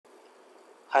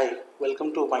Hi,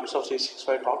 welcome to Microsoft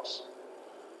 365 Talks.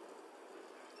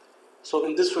 So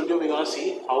in this video, we're going to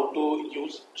see how to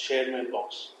use Shared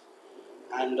Mailbox.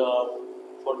 And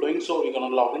for doing so, we're going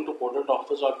to log into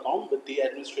portal.office.com with the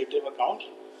administrative account,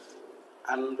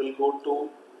 and we'll go to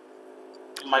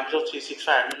Microsoft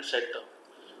 365 Admin Center.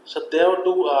 So there are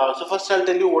two. So first, I'll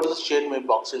tell you what is Shared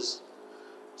Mailbox is.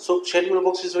 So Shared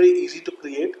Mailbox is very easy to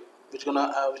create, which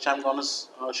I'm gonna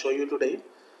show you today,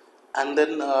 and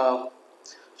then.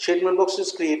 Shared Mailbox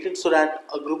is created so that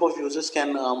a group of users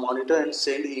can monitor and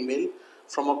send email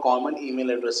from a common email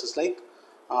addresses like,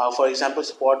 for example,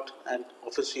 support at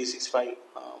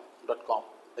office365.com,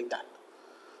 like that.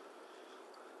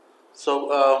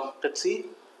 So let's see.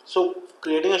 So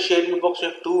creating a shared mailbox, we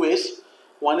have two ways.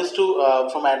 One is to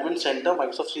from Admin Center,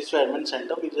 Microsoft 365 Admin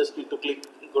Center. We just need to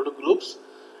go to Groups,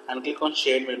 and click on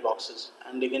Shared Mailboxes,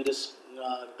 and you can just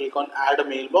click on Add a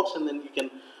Mailbox, and then you can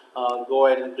go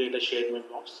ahead and create a shared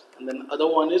mailbox. And then other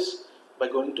one is by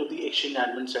going to the Exchange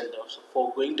Admin Center. So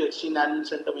for going to Exchange Admin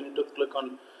Center, we need to click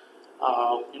on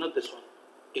this one,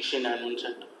 Exchange Admin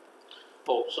Center.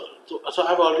 Oh, so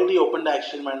I've already opened the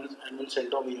Exchange Admin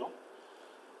Center over here.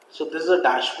 So this is a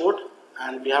dashboard,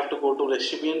 and we have to go to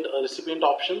recipient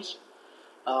options,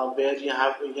 where you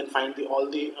can find all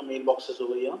the mailboxes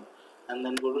over here, and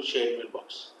then go to shared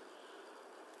mailbox.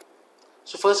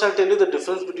 So first I'll tell you the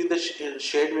difference between the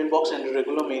shared mailbox and the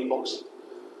regular mailbox.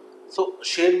 So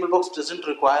shared mailbox doesn't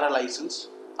require a license,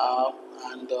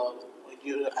 and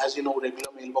as you know,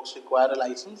 regular mailbox require a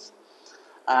license,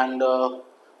 and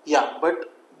yeah, but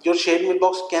your shared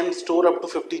mailbox can store up to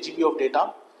 50 GB of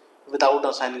data without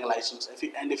assigning a license. If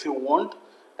you want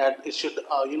that it should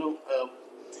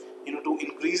to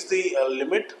increase the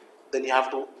limit, then you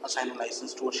have to assign a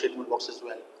license to a shared mailbox as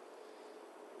well.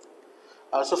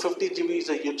 So 50 GB is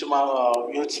a huge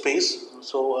space.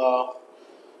 So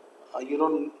you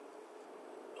don't.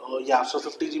 Yeah, so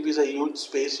 50 GB is a huge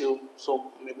space.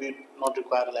 So maybe not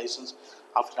require a license.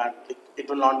 After that, it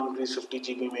will not increase 50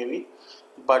 GB maybe.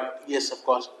 But yes, of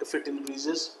course, if it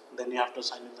increases, then you have to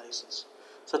assign a license.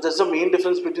 So that's the main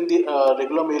difference between the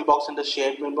regular mailbox and the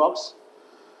shared mailbox.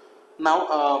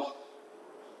 Now,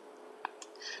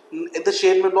 in the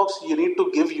shared mailbox, you need to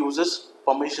give users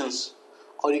permissions,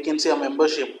 or you can say a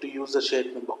membership to use the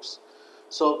shared mailbox.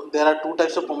 So there are two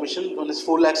types of permission. One is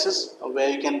full access,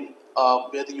 where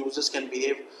the users can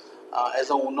behave as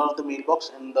the owner of the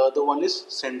mailbox, and the other one is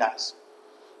send as.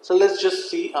 So let's just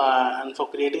see. And for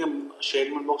creating a shared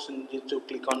mailbox, you need to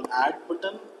click on Add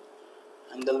button,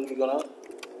 and then we're gonna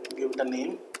give it a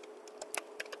name.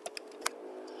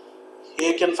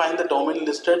 Here you can find the domain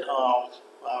listed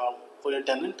for your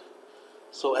tenant.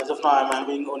 So as of now, I'm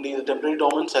having only the temporary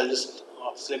domain, so I'll just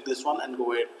select this one and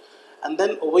go ahead. And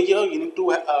then over here, you need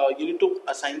to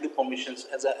assign the permissions.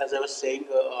 As I was saying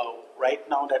right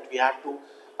now, that we have to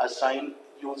assign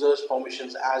users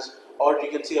permissions as, or you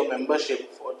can see a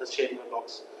membership for the shared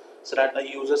mailbox, so that the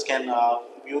users can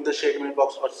view the shared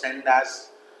mailbox or send as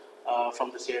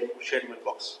from the shared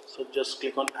mailbox. So just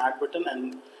click on Add button,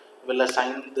 and will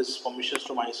assign this permissions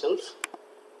to myself,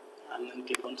 and then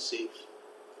click on Save.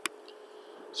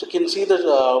 So you can see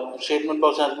the shared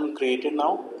mailbox has been created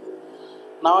now.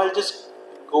 Now I'll just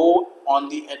go on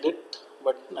the edit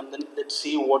button, and then let's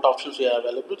see what options we have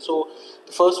available. So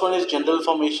the first one is general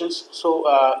informations. So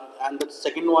and the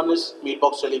second one is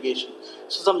mailbox delegation.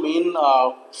 This is the main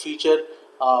feature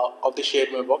of the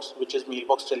shared mailbox, which is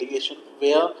mailbox delegation,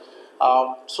 where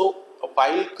so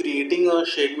while creating a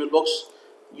shared mailbox,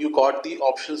 you got the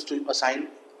options to assign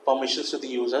permissions to the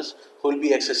users who will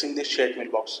be accessing this shared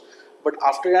mailbox. But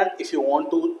after that, if you want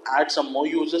to add some more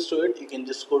users to it, you can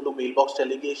just go to mailbox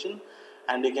delegation,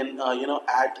 and you can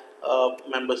add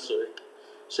members to it.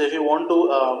 So if you want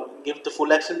to give the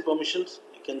full access permissions,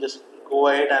 you can just go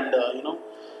ahead and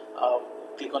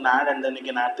click on add, and then you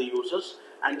can add the users.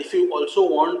 And if you also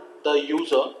want the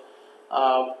user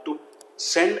to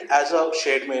send as a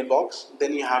shared mailbox,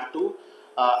 then you have to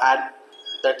add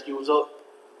that user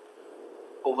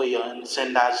over here and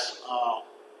send as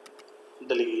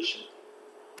delegation.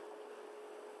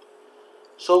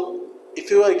 So if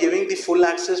you are giving the full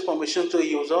access permission to a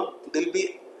user,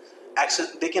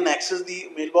 they can access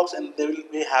the mailbox, and they will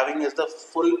be having as the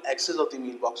full access of the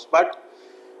mailbox. But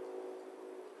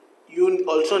you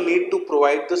also need to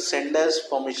provide the send as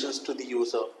permissions to the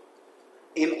user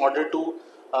in order to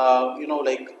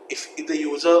if the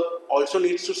user also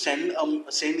needs to send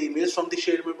emails from the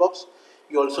shared mailbox,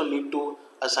 you also need to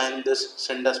assign this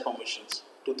send as permissions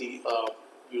to the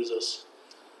users.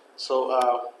 So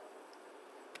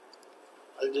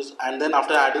and then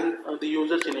after adding the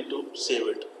users, you need to save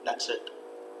it. That's it.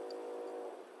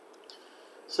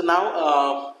 So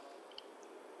now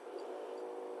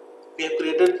we have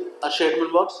created a shared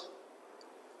mailbox.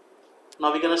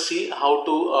 Now we're gonna see how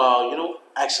to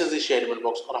access the shared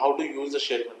mailbox, or how to use the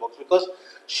shared mailbox, because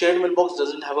shared mailbox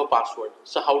doesn't have a password.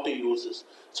 So how to use this?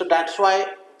 So that's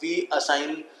why we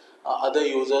assign other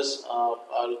users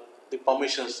the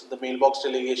permissions, the mailbox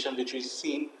delegation which we've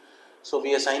seen. So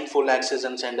we assign full access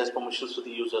and send as permissions to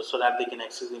the users so that they can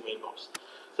access the mailbox.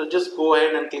 So just go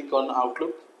ahead and click on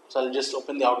Outlook. So I'll just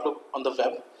open the Outlook on the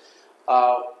web.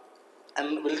 Uh,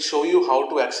 and we'll show you how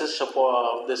to access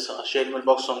this shared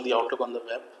mailbox from the Outlook on the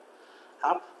web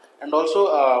app. And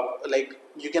also like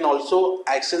you can also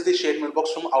access the shared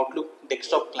mailbox from Outlook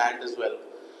desktop client as well.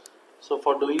 So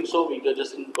for doing so, we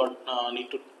just need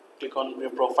to click on your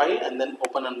profile and then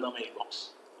open another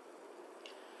mailbox.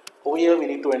 Over here we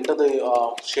need to enter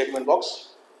the shared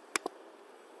mailbox.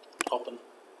 Open.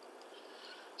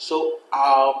 So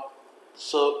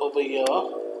over here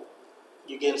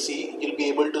you can see, you'll be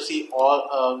able to see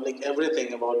all like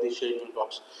everything about the shared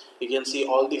mailbox. You can see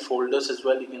all the folders as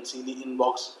well. You can see the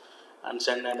inbox and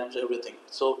send items, everything.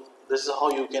 So this is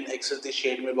how you can access the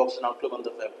shared mailbox in Outlook on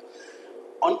the web.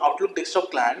 On Outlook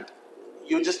desktop client,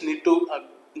 you just need to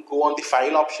go on the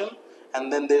file option,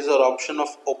 and then there's an option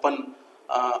of open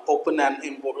and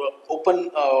import. Open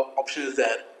option is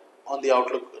there on the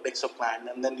Outlook desktop client,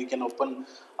 and then you can open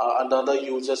another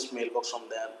user's mailbox from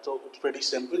there. So it's pretty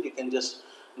simple. You can just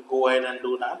go ahead and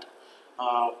do that.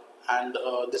 And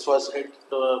this was it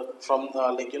from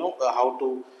how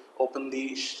to open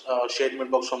the shared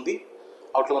mailbox from the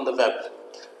Outlook on the web.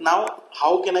 Now,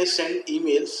 how can I send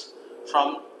emails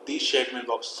from the shared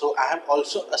mailbox? So I have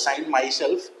also assigned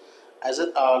myself as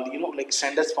a like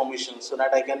send as permission, so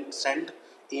that I can send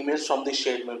emails from the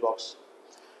shared mailbox.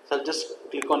 So I'll just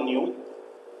click on new,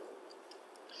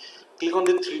 click on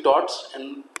the three dots,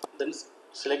 and then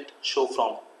select show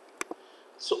from.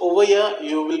 So over here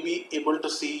you will be able to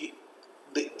see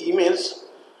the emails.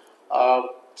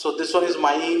 So this one is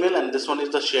my email and this one is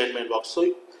the shared mailbox. So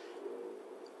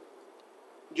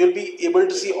you'll be able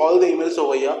to see all the emails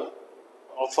over here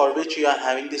for which you are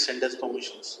having the send as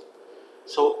permissions.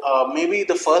 So maybe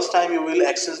the first time you will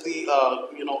access the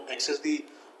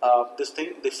this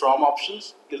thing, the from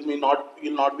options, you'll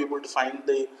not be able to find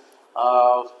the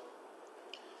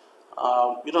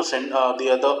send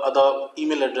the other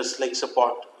email address like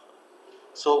support.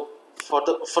 So for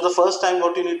the first time,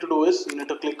 what you need to do is you need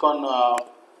to click on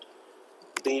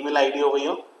the email ID over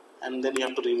here, and then you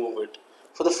have to remove it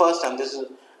for the first time. This is,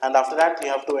 and after that you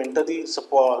have to enter the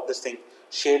support, this thing,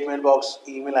 shared mailbox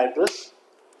email address,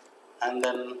 and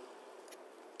then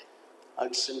I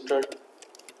just entered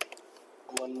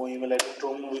one more email address to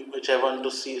which I want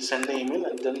to see, send the email,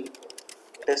 and then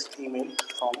test email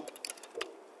from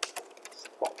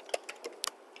support.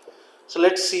 So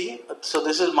let's see. So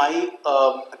this is my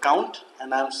account,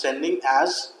 and I'm sending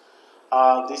as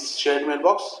this shared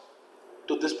mailbox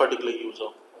to this particular user.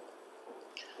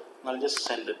 I'll just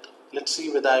send it. Let's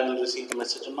see whether I will receive the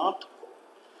message or not.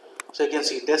 So you can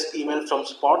see test email from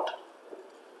support.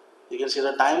 You can see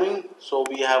the timing. So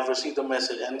we have received the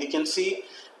message, and you can see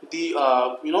the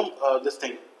this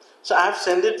thing. So I have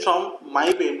sent it from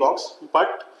my mailbox,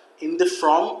 but in the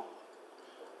from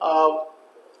I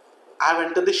have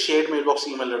entered the shared mailbox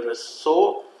email address.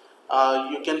 So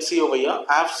you can see over here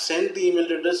I have sent the email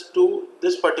address to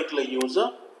this particular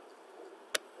user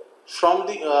from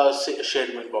the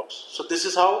shared mailbox. So this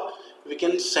is how we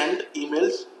can send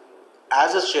emails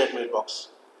as a shared mailbox.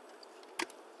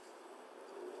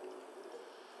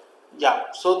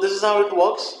 Yeah, so this is how it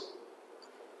works.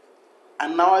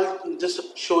 And now I'll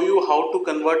just show you how to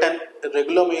convert a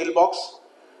regular mailbox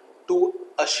to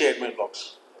a shared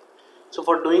mailbox. So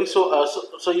for doing so,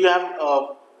 so you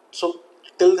have so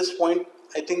till this point,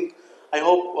 I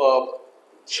hope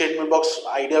shared mailbox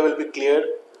idea will be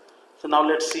clear. So now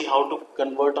let's see how to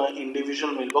convert an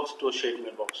individual mailbox to a shared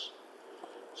mailbox.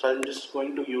 So I'm just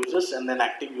going to users and then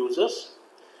active users.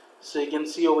 So you can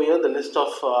see over here the list of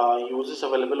users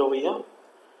available over here,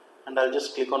 and I'll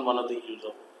just click on one of the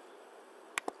user.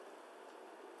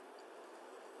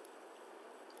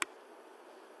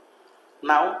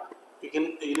 Now you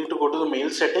need to go to the mail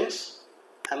settings,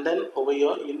 and then over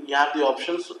here you have the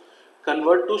options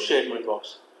convert to shared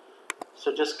mailbox.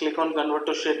 So just click on convert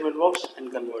to shared mailbox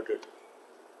and convert it.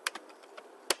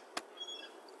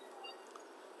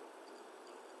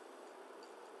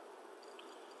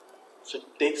 So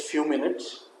it takes few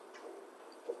minutes.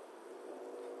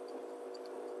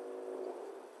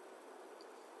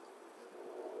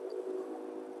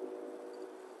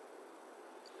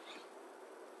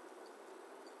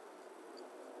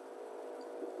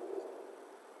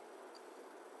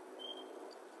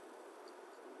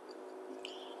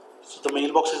 So the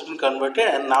mailbox has been converted,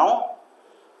 and now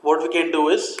what we can do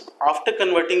is, after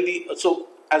converting the, so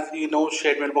as you know,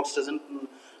 shared mailbox doesn't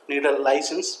need a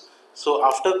license. So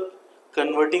after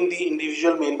converting the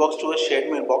individual mailbox to a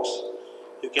shared mailbox,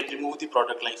 you can remove the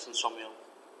product license from here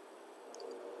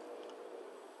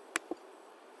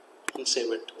and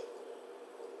save it.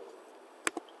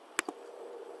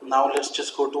 Now let's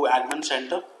just go to admin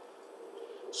center.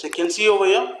 So you can see over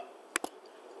here,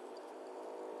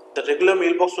 the regular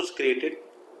mailbox was created,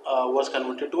 was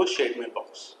converted to a shared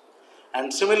mailbox.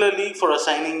 And similarly, for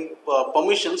assigning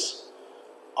permissions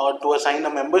or to assign a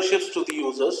memberships to the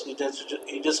users, you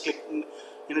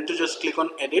need to just click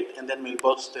on edit and then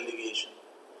mailbox delegation.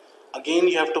 Again,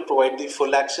 you have to provide the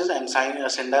full access and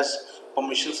send us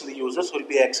permissions to the users who will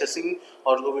be accessing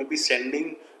or who will be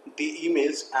sending the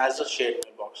emails as a shared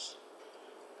mailbox.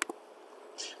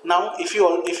 Now, if you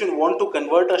want to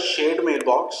convert a shared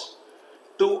mailbox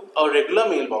to a regular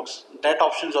mailbox, that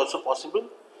option is also possible.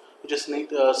 You just need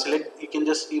select.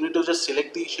 You need to just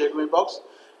select the shared mailbox,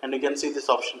 and you can see this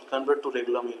option: convert to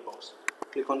regular mailbox.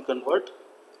 Click on convert,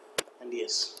 and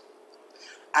yes.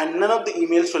 And none of the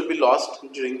emails will be lost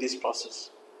during this process.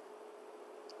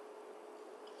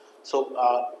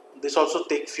 So this also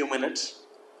takes few minutes.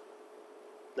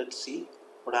 Let's see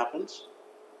what happens.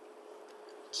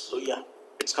 So yeah,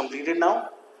 it's completed now.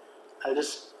 I'll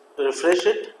just refresh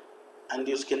it, and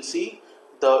you can see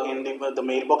the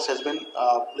mailbox has been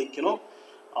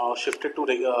shifted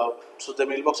to so the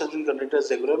mailbox has been converted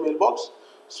as regular mailbox.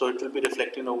 So it will be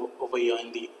reflecting over here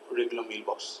in the regular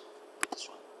mailbox. This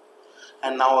one.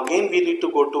 And now again we need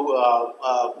to go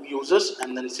to users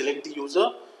and then select the user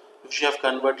which you have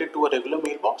converted to a regular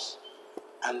mailbox,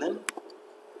 and then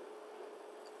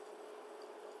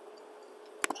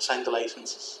assign the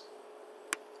licenses.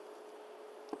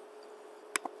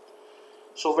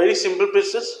 So very simple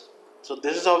process. So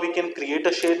this is how we can create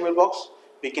a shared mailbox.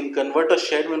 We can convert a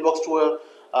shared mailbox to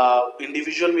a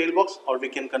individual mailbox, or we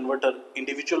can convert an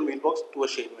individual mailbox to a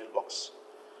shared mailbox.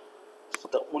 So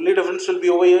the only difference will be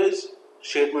over here is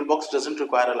shared mailbox doesn't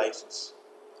require a license.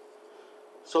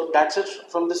 So that's it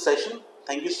from this session.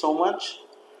 Thank you so much.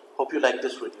 Hope you like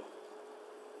this video.